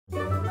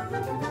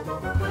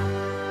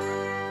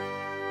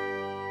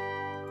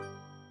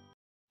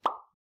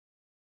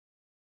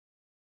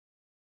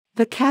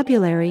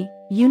Vocabulary,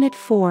 Unit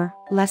 4,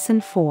 Lesson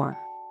 4.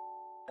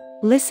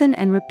 Listen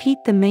and repeat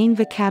the main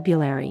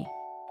vocabulary.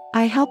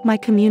 I help my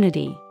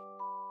community.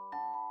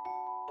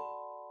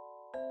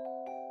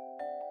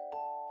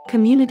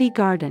 Community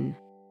garden.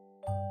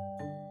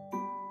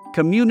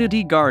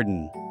 Community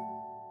garden.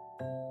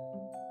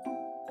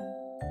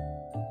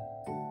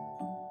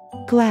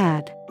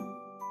 Glad.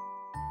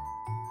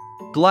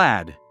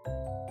 Glad.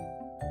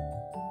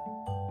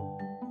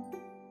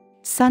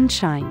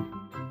 Sunshine.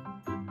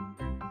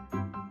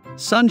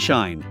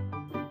 Sunshine.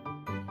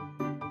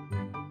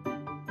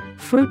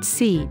 Fruit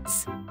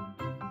seeds.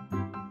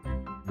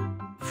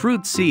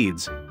 Fruit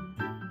seeds.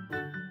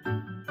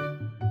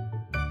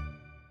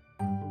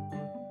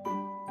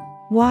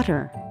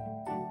 Water.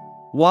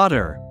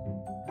 Water.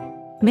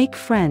 Make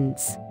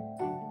friends.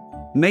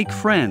 Make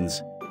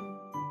friends.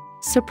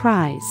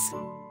 Surprise.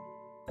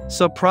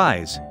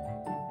 Surprise.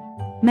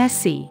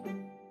 Messy.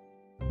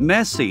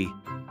 Messy.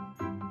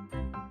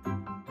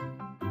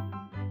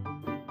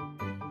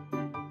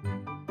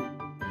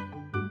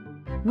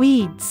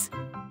 Weeds.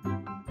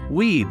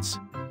 Weeds.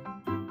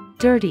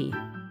 Dirty.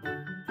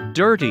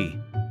 Dirty.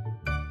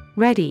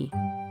 Ready.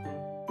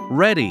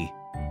 Ready.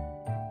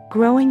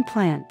 Growing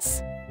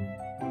plants.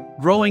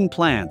 Growing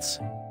plants.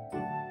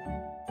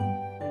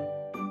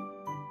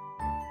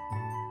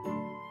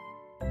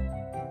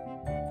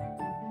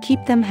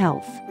 Keep them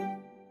health.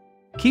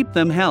 Keep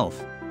them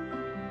health.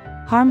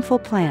 Harmful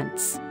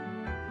plants.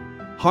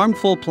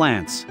 Harmful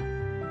plants.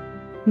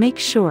 Make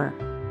sure.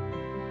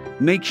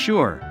 Make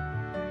sure.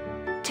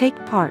 Take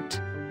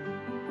part.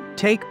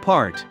 Take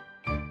part.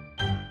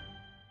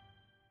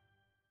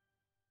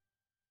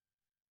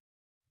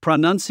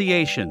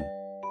 Pronunciation.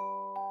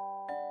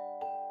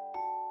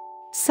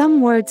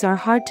 Some words are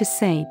hard to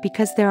say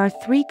because there are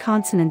 3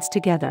 consonants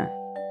together.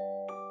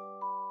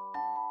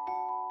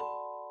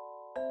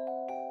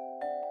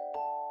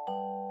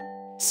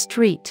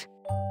 Street.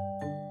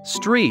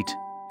 Street.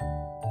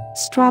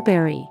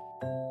 Strawberry.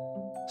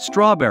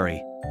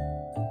 Strawberry.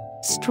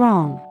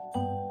 Strong.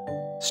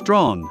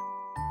 Strong.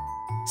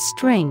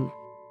 String.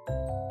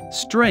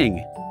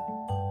 String.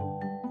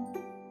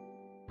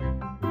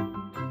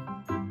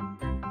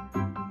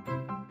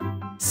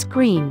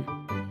 Screen.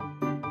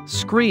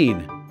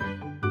 Screen.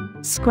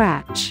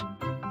 Scratch.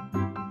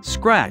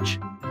 Scratch.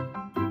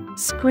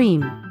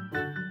 Scream.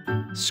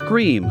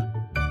 Scream.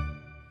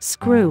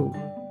 Screw.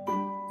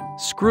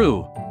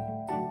 Screw.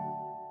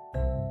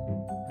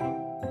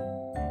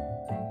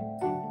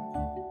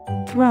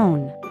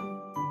 Thrown.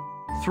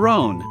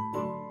 Thrown.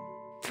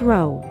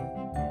 Throw.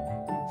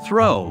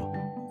 Throw.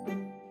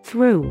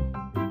 Through.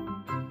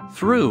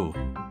 Through.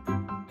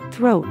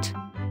 Throat.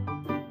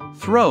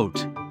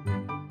 Throat.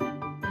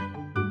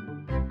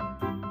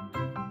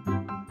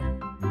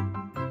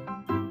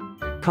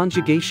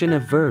 Conjugation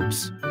of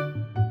verbs.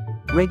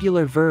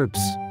 Regular verbs.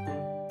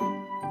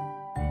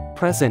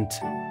 Present.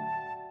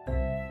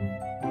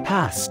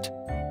 Past.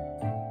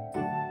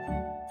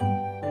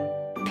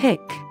 Pick.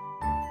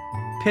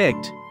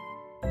 Picked.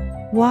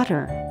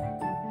 Water.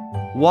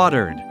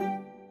 Watered.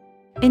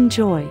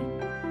 Enjoy.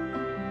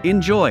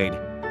 Enjoyed.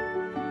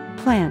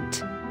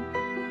 Plant.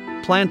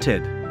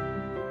 Planted.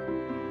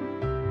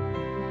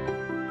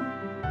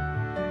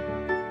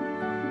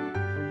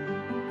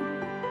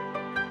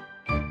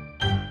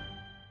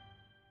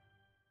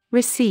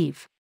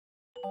 Receive.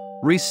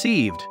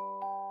 Received.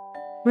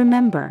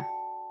 Remember.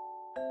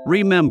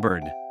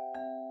 Remembered.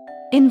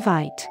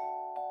 Invite.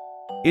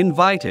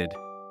 Invited.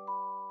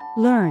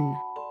 Learn.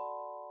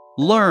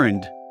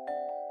 Learned.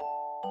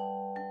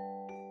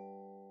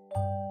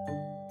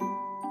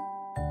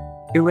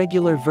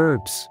 Irregular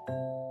verbs.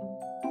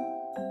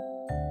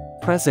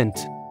 Present.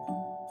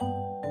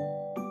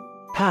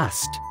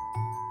 Past.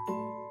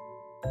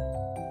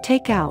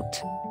 Take out.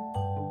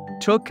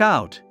 Took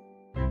out.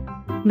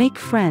 Make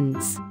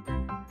friends.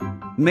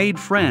 Made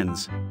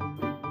friends.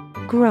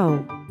 Grow.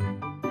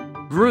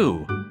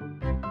 Grew.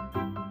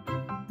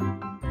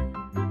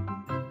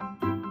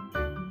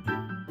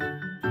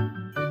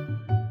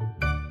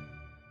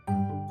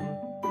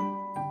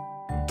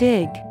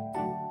 Dig.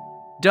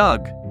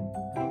 Dug.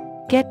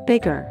 Get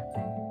bigger.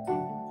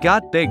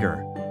 Got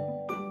bigger.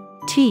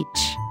 Teach.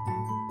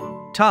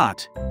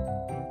 Taught.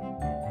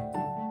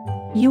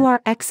 You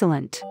are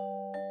excellent.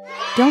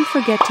 Don't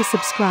forget to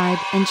subscribe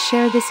and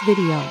share this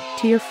video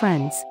to your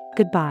friends.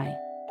 Goodbye.